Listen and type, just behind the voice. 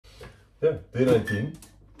Yeah, day 19.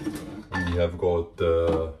 We have got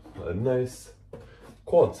a nice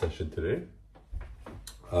quad session today.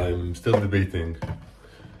 I'm still debating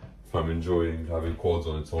if I'm enjoying having quads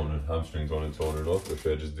on its own and hamstrings on its own or not, or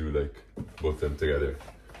should I just do like both them together.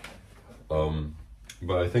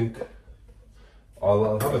 But I think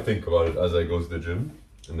I'll have a think about it as I go to the gym,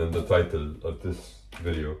 and then the title of this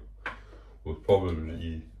video will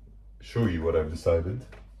probably show you what I've decided.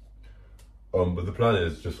 But the plan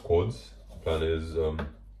is just quads. The plan is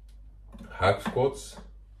hack squats,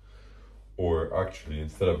 or actually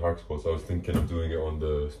instead of hack squats, I was thinking of doing it on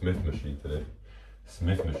the Smith machine today.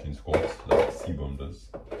 Smith machine squats like Cbum does,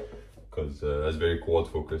 because it's very quad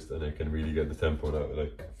focused and I can really get the tempo out,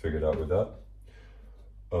 like figured out with that.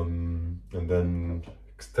 And then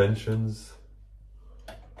extensions.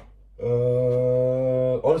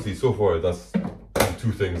 Honestly, so far that's the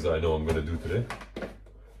two things that I know I'm gonna do today.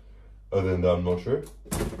 Other than that, I'm not sure.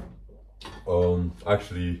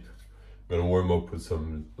 Actually, I'm gonna warm up with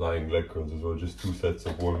some lying leg curls as well, just 2 sets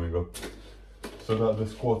of warming up, so that the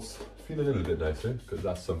squats feel a little bit nicer, because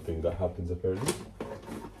that's something that happens apparently.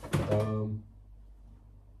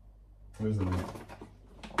 Where's the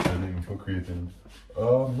name for creatine?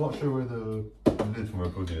 I'm not sure where the lid for my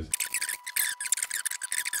protein is.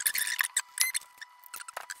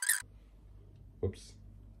 Oops.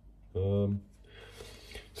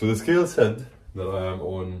 So the scale said that I am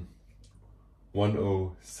on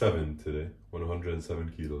 107 today,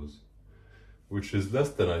 107 kilos, which is less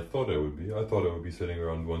than I thought I would be. I thought I would be sitting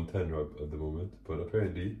around 110 at the moment, but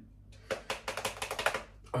apparently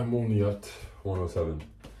I'm only at 107.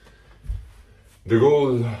 The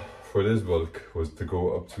goal for this bulk was to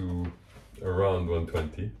go up to around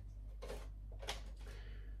 120.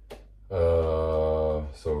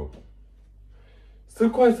 So still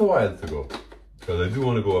quite a while to go, because I do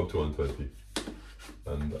want to go up to 120.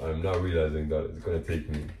 And I'm now realizing that it's going to take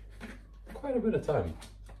me quite a bit of time.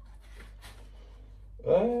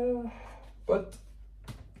 But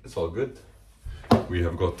it's all good. We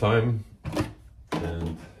have got time,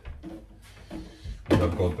 and we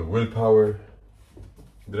have got the willpower.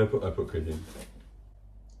 Did I put creatine?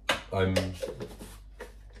 I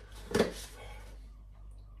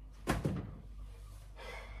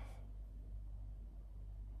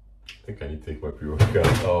think I need to take my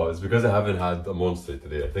pre-workout. Oh, it's because I haven't had a Monster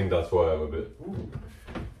today. I think that's why I'm a bit...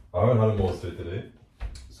 I haven't had a Monster today,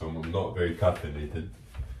 so I'm not very caffeinated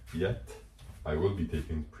yet. I will be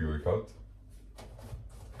taking pre-workout.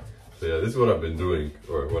 So yeah, this is what I've been doing,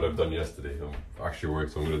 or what I've done yesterday. Actually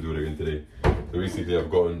worked, so I'm going to do it again today. So basically I've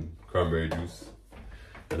gotten cranberry juice,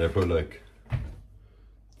 and I put like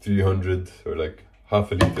 300 or like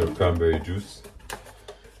half a liter of cranberry juice.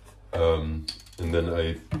 And then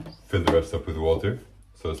I fill the rest up with water.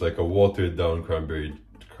 So it's like a watered down cranberry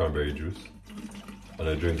juice. And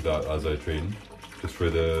I drink that as I train, just for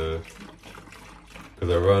because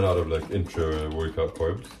I ran out of like intra workout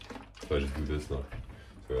carbs. So I just do this now.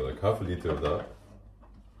 So like half a liter of that.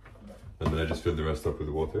 And then I just fill the rest up with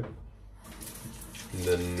water. And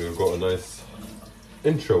then we've got a nice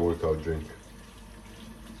intra workout drink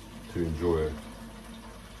to enjoy.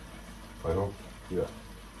 I hope, yeah.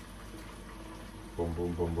 Boom,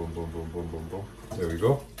 boom, boom, boom, boom, boom, boom, boom, boom. There we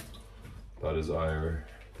go. That is our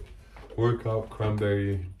workout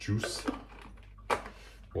cranberry juice.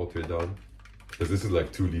 Water down. Because this is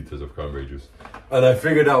like 2 liters of cranberry juice. And I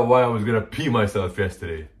figured out why I was gonna pee myself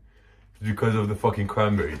yesterday. It's because of the fucking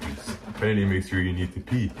cranberry juice. Apparently it makes you really need to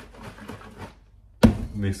pee.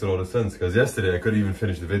 It makes a lot of sense. Because yesterday I couldn't even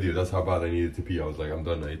finish the video. That's how bad I needed to pee. I was like, I'm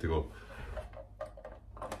done, I need to go.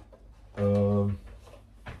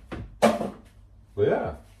 But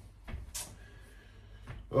yeah,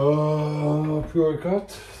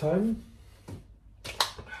 pre-workout time.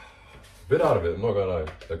 Bit out of it, I'm not gonna lie,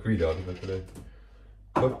 like really out of it today.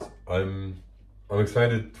 But I'm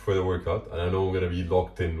excited for the workout, and I know I'm gonna be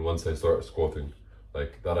locked in once I start squatting.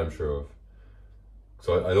 Like that, I'm sure of.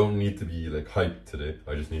 So I don't need to be like hyped today.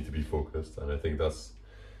 I just need to be focused, and I think that's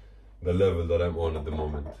the level that I'm on at the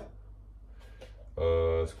moment.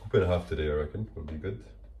 Scoop and a half today, I reckon, would be good.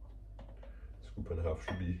 Scoop and a half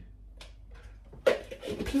should be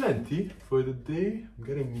plenty for the day. I'm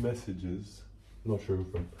getting messages. I'm not sure who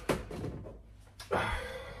from.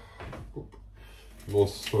 I'm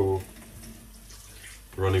also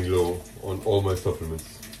running low on all my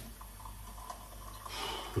supplements,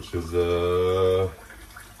 which is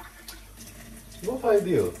not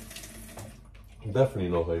ideal. Definitely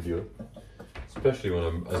not ideal, especially when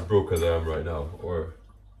I'm as broke as I am right now. Or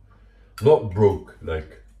not broke,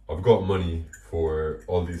 like I've got money for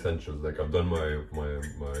all the essentials. Like I've done my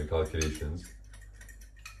calculations,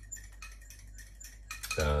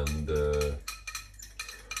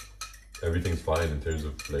 everything's fine in terms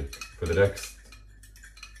of like for the next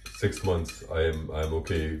 6 months. I'm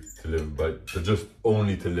okay to live, but just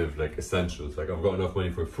only to live like essentials. Like I've got enough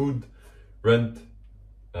money for food, rent,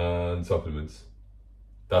 and supplements.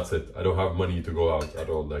 That's it. I don't have money to go out at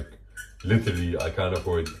all. Like literally, I can't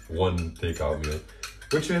afford one takeout meal,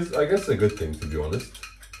 which is, I guess, a good thing, to be honest,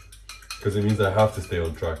 because it means I have to stay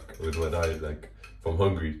on track with my diet. Like if I'm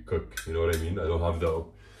hungry, cook. You know what I mean? I don't have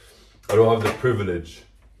the privilege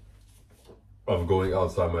of going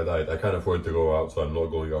outside my diet. I can't afford to go out, so I'm not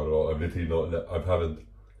going out at all. I've literally not.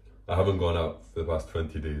 I haven't gone out for the past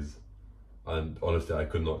 20 days, and honestly, I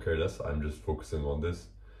could not care less. I'm just focusing on this,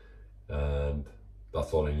 and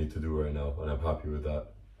that's all I need to do right now, and I'm happy with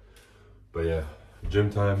that. But yeah, gym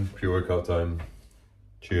time, pre-workout time.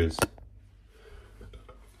 Cheers.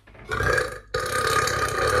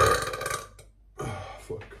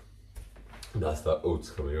 Fuck. That's that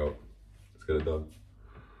oats coming out. Let's get it done.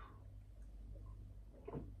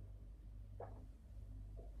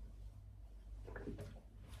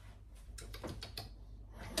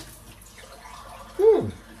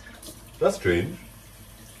 That's strange.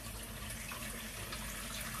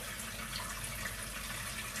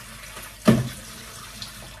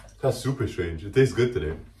 That's super strange. It tastes good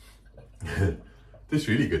today. It tastes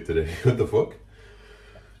really good today. What the fuck?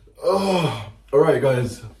 Oh, alright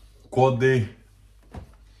guys. Quad day.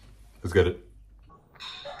 Let's get it.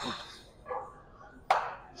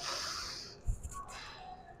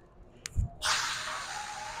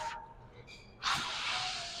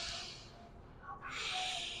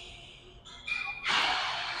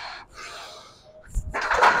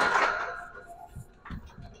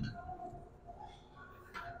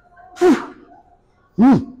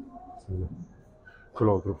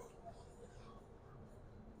 Quell'altro.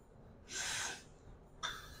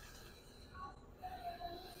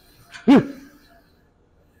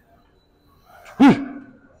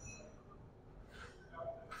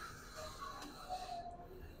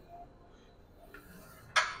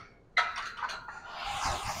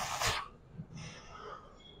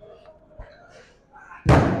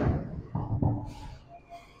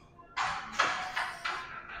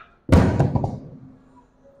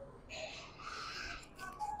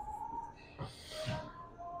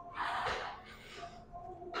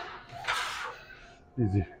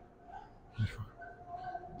 Easy.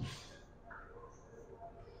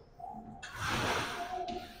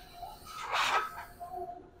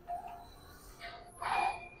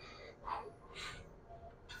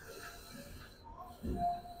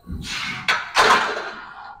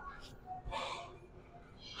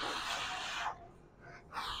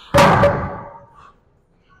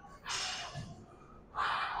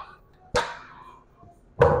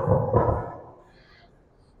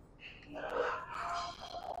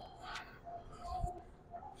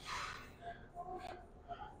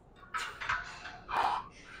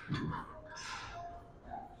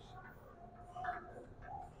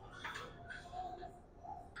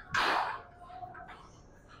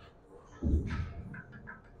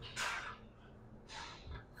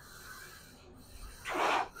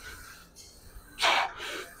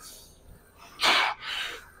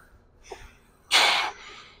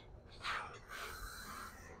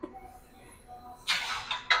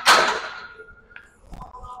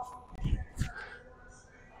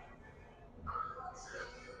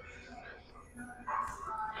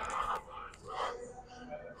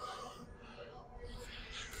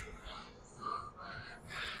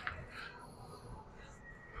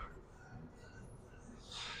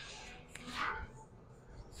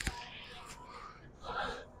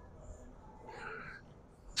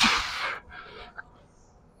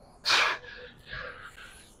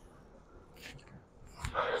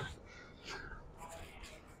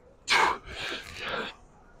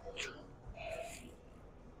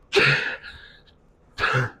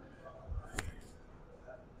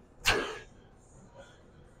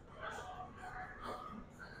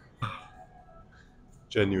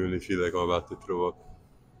 Genuinely feel like I'm about to throw up.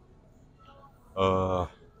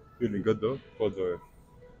 Feeling good though. Quads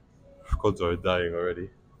are dying already.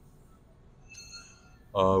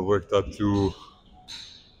 Worked up to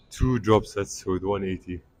 2 drop sets with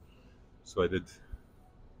 180. So I did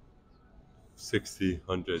 60,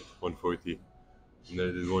 100, 140. And then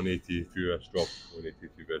I did 180, 3 reps drop, 180,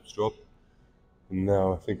 3 reps drop. And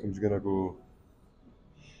now I think I'm just gonna go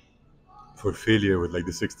for failure with like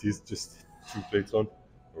the 60s, just 2 plates on,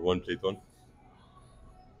 or 1 plate on.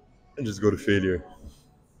 And just go to failure.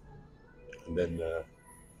 And then,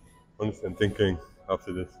 honestly, I'm thinking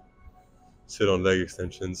after this, sit on leg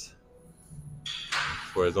extensions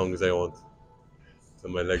for as long as I want. So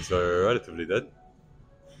my legs are relatively dead.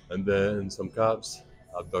 and then some calves,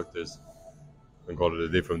 abductors, and call it a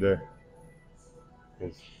day from there.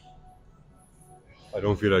 Because I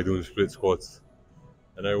don't feel like doing split squats,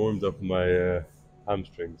 and I warmed up my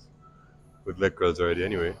hamstrings with leg curls already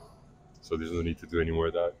anyway, so there's no need to do any more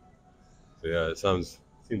of that. So yeah, seems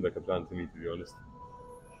like a plan to me, to be honest.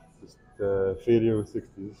 Just failure with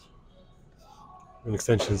 60s and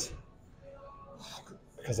extensions,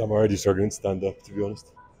 because I'm already struggling to stand up, to be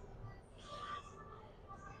honest.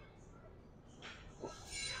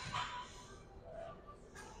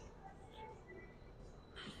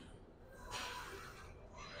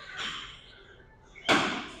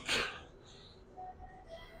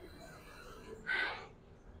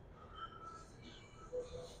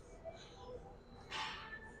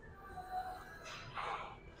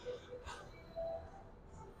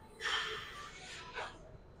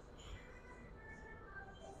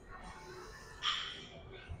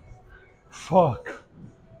 Fuck.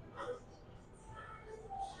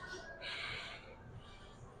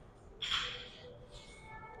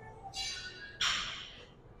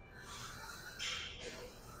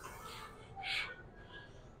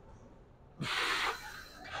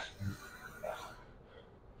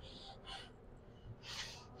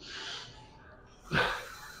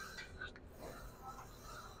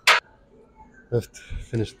 I've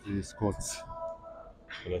finished the squats,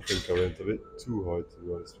 and I think I went a bit too hard, to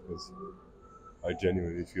be honest, because I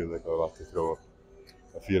genuinely feel like I'm about to throw up.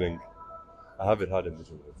 A feeling I haven't had in the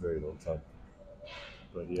gym in a very long time.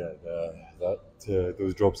 But yeah,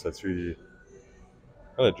 those drop sets really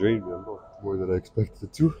kind of drained me a lot more than I expected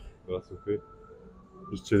it to. But that's okay.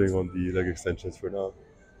 Just chilling on the leg extensions for now.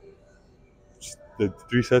 Just did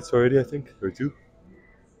 3 sets already, I think, or 2.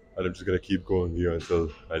 And I'm just gonna keep going here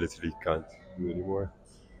until I literally can't do anymore.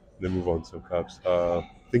 Then move on to some calves.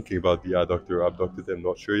 Thinking about the adductor or abductor, I'm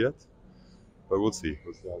not sure yet, but we'll see.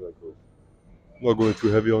 We'll see how that goes. I'm not going too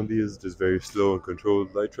heavy on these, just very slow and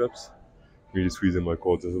controlled light reps. Really squeezing my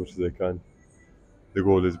quads as much as I can. The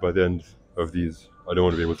goal is by the end of these, I don't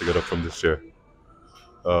want to be able to get up from this chair.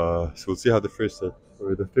 So we'll see how the first set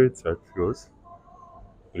or the third set goes.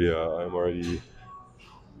 But yeah, I'm already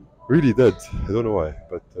really dead. I don't know why,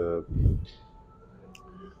 but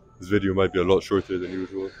this video might be a lot shorter than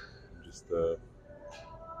usual. I'm just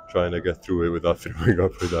trying to get through it without throwing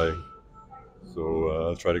up or dying. So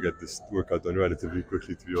I'll try to get this workout done relatively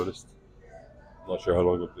quickly, to be honest. I'm not sure how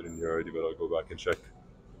long I've been in here already, but I'll go back and check.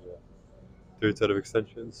 Yeah. Third set of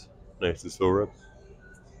extensions. Nice and slow reps.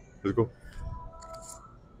 Let's go.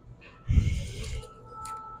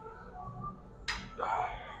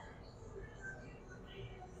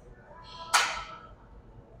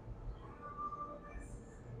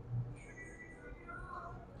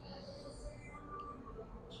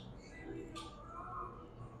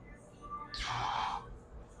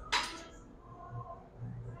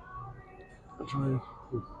 I'm trying.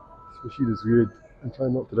 This machine is weird. I'm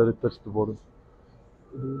trying not to let it touch the bottom.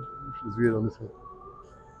 It's weird on this one.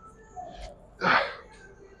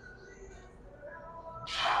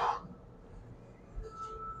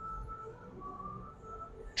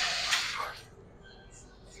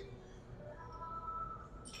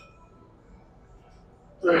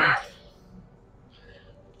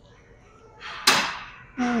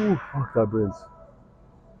 Ooh, fuck, that burns.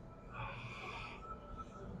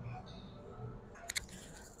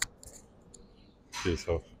 Okay,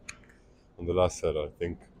 so on the last set, I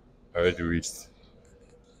think I already reached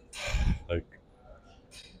like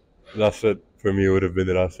last set for me would have been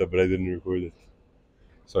the last set, but I didn't record it,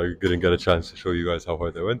 so I didn't get a chance to show you guys how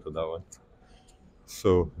hard I went on that one.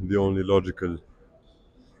 So the only logical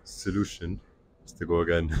solution is to go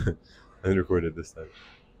again and record it this time.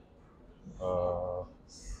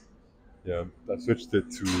 Yeah, I switched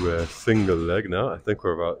it to a single leg now. I think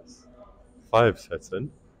we're about 5 sets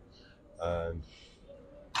in, and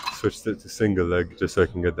switched it to single leg just so I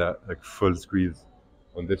can get that like full squeeze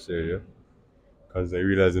on this area. Because I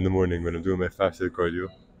realized in the morning when I'm doing my fasted cardio,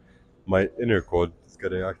 my inner quad is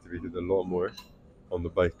getting activated a lot more on the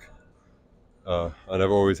bike. And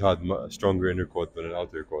I've always had a stronger inner quad than an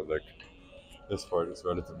outer quad. Like this part is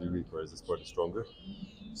relatively weak, whereas this part is stronger.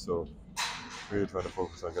 So really trying to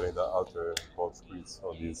focus on getting that outer quad squeeze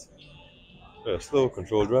on these slow,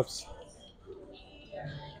 controlled reps.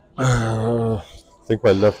 I think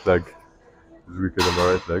my left leg is weaker than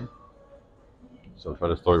my right leg, so I'm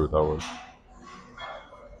trying to start with that one.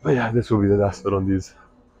 But yeah, this will be the last one on these.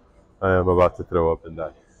 I am about to throw up in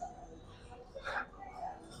that.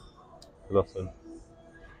 Last one.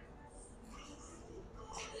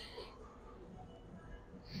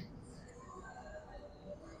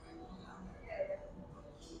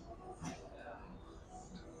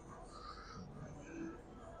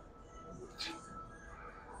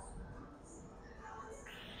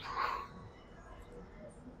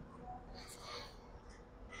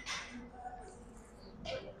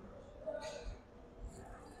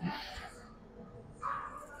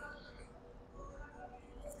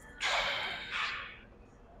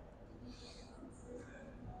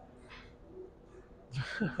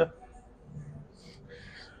 15.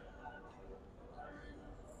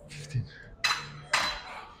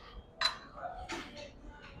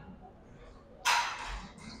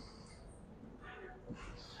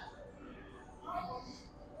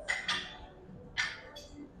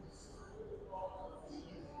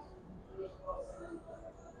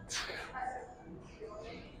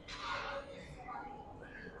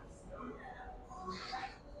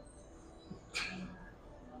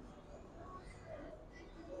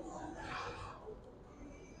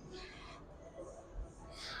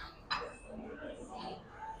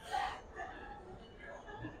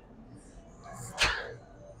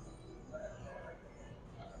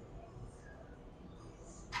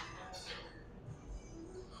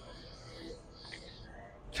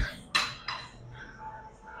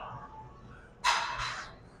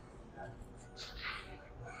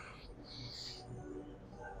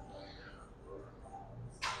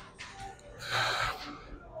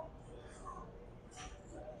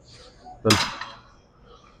 Done.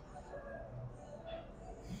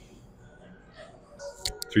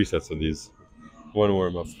 3 sets of these. 1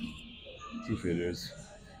 warm up, 2 failures.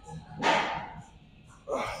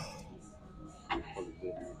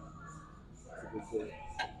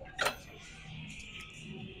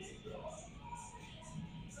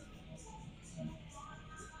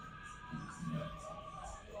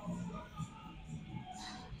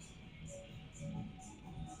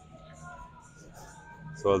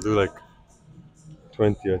 So I'll do like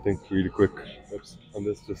 20, I think, really quick reps on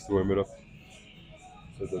this just to warm it up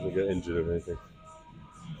so it doesn't get injured or anything.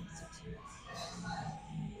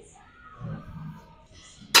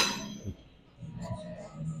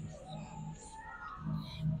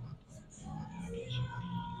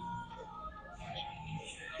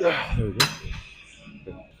 There we go.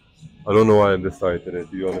 I don't know why I'm this tired today, to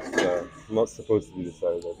be honest. I'm not supposed to be this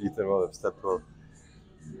tired. I've eaten well, I've slept well.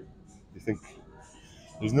 You think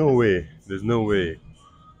there's no way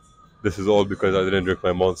this is all because I didn't drink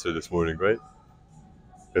my monster this morning, right?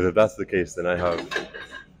 Because if that's the case, then I've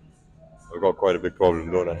got quite a big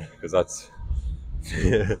problem, don't I? Because that's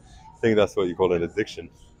I think that's what you call an addiction.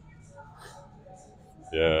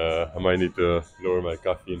 Yeah, I might need to lower my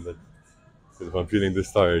caffeine, but because if I'm feeling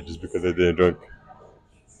this tired just because I didn't drink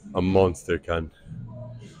a monster can,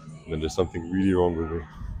 then there's something really wrong with me.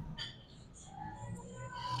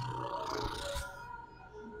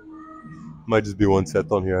 Might just be 1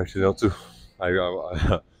 set on here, actually, not 2. I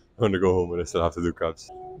want to go home and I still have to do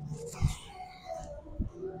calves.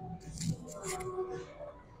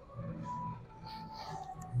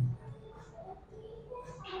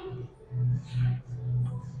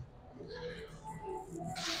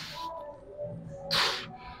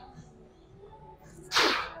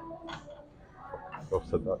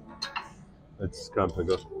 Offset that. It's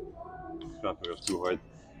cramping up. Cramping up too hard.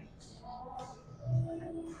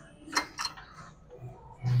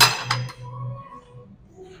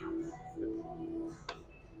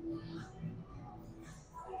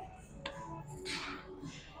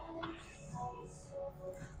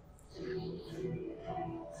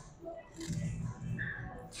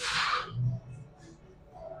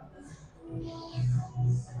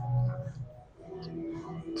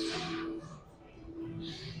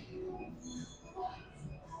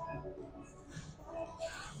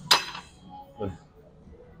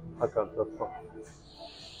 I can't touch that.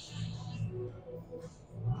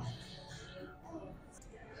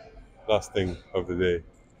 Last thing of the day,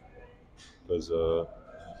 because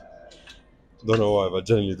don't know why, but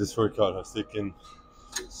generally this workout has taken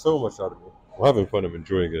so much out of me. I'm having fun, I'm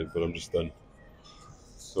enjoying it, but I'm just done.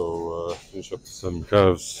 So finish up some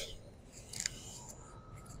calves.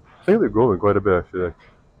 I think they're growing quite a bit actually, like,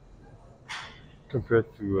 compared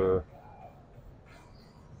to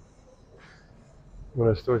when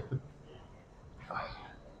I started.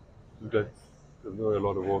 Okay. There's not a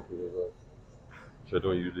lot of walking as well, which I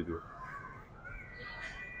don't usually do.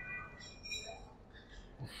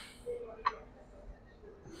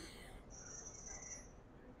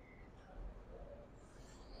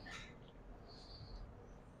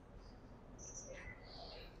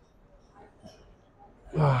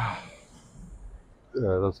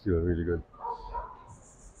 Yeah, that's feeling really good.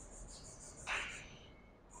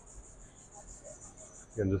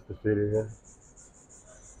 Again, just the failure here.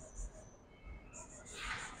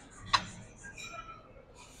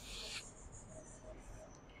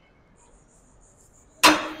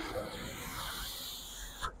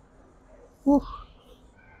 Woo.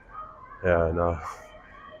 Yeah, no.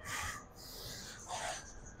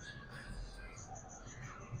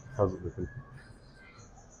 How's it looking?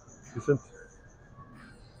 Decent.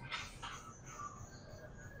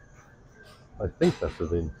 I think that's a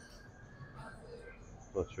vein.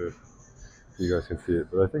 Not sure if you guys can see it,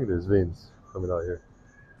 but I think there's veins coming out here,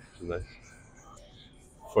 which is nice.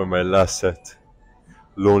 For my last set,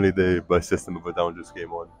 Lonely Day by System of a Down just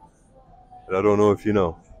came on. And I don't know if you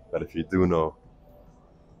know, but if you do know,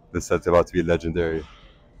 this set's about to be legendary.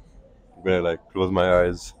 I'm gonna like close my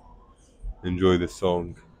eyes, enjoy this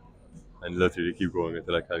song, and literally keep going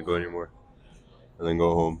until I can't go anymore, and then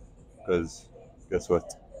go home. Because guess what?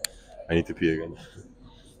 I need to pee again.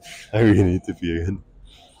 I really need to pee again.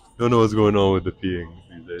 Don't know what's going on with the peeing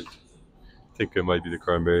these days. I think it might be the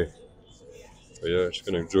cranberry. But yeah, just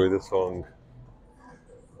gonna enjoy this song.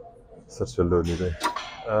 Such a lonely day.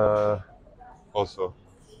 Also,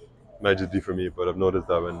 might just be for me, but I've noticed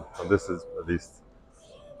that when this is at least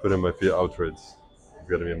putting my feet outwards, it's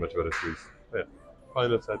gonna be a much better squeeze. Yeah,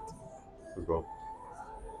 final set. Let's go.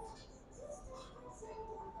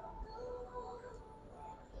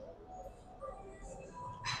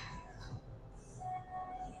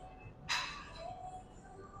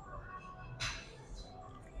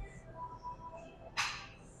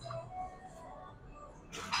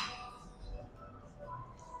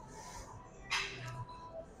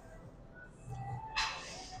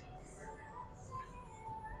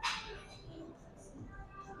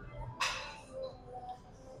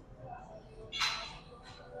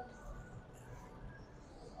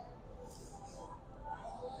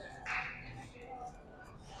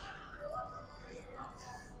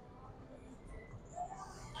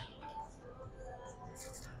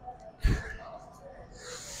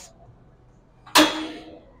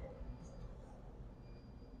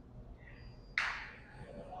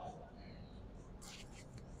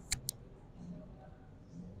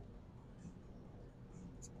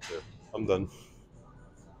 Yeah, I'm done.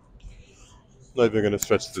 Not even gonna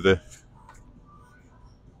stretch today.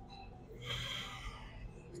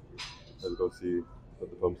 Let's go see what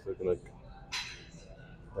the pump's looking like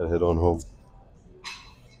and head on home.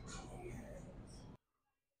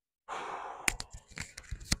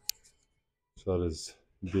 So that is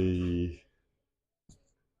day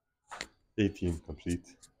 18 complete.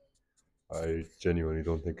 I genuinely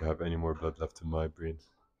don't think I have any more blood left in my brain.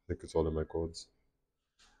 I think it's all in my quads.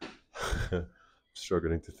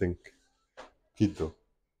 Struggling to think. Peed though.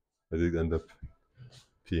 I did end up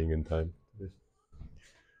peeing in time.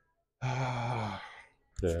 Yeah,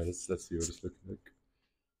 let's see what it's looking like.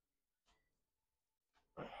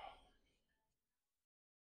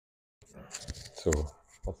 So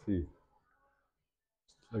I'll see.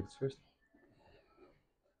 Like seriously,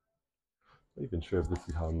 I'm not even sure if this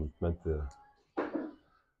is how I'm meant to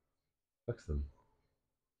fix them.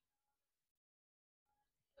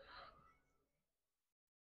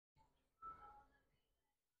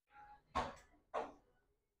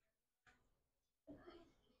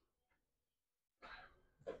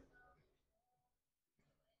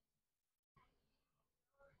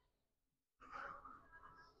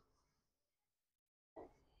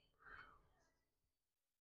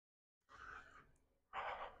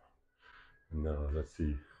 No, let's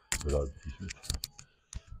see without the t-shirt.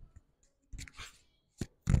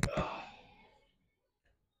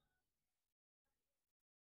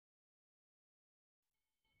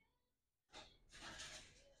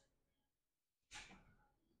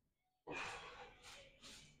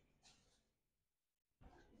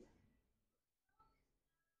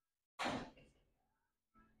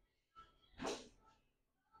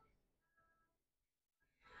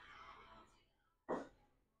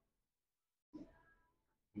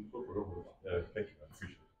 Yeah, thank you. I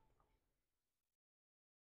appreciate it.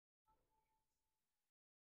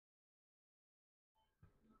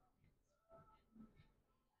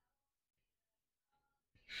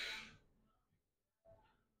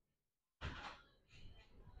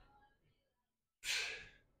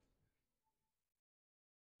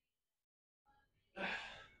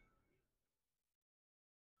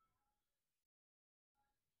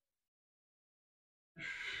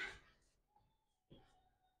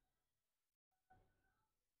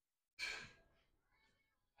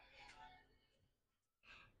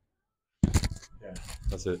 Yeah,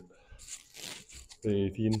 that's it. Day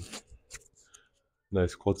 18.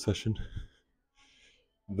 Nice quad session.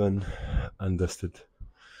 Done and dusted.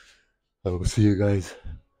 I will see you guys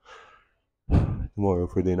tomorrow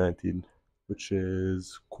for day 19, which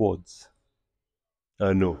is quads.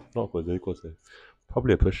 No, not quads, quads.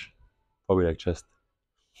 Probably a push. Probably like chest.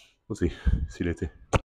 We'll see. See you later.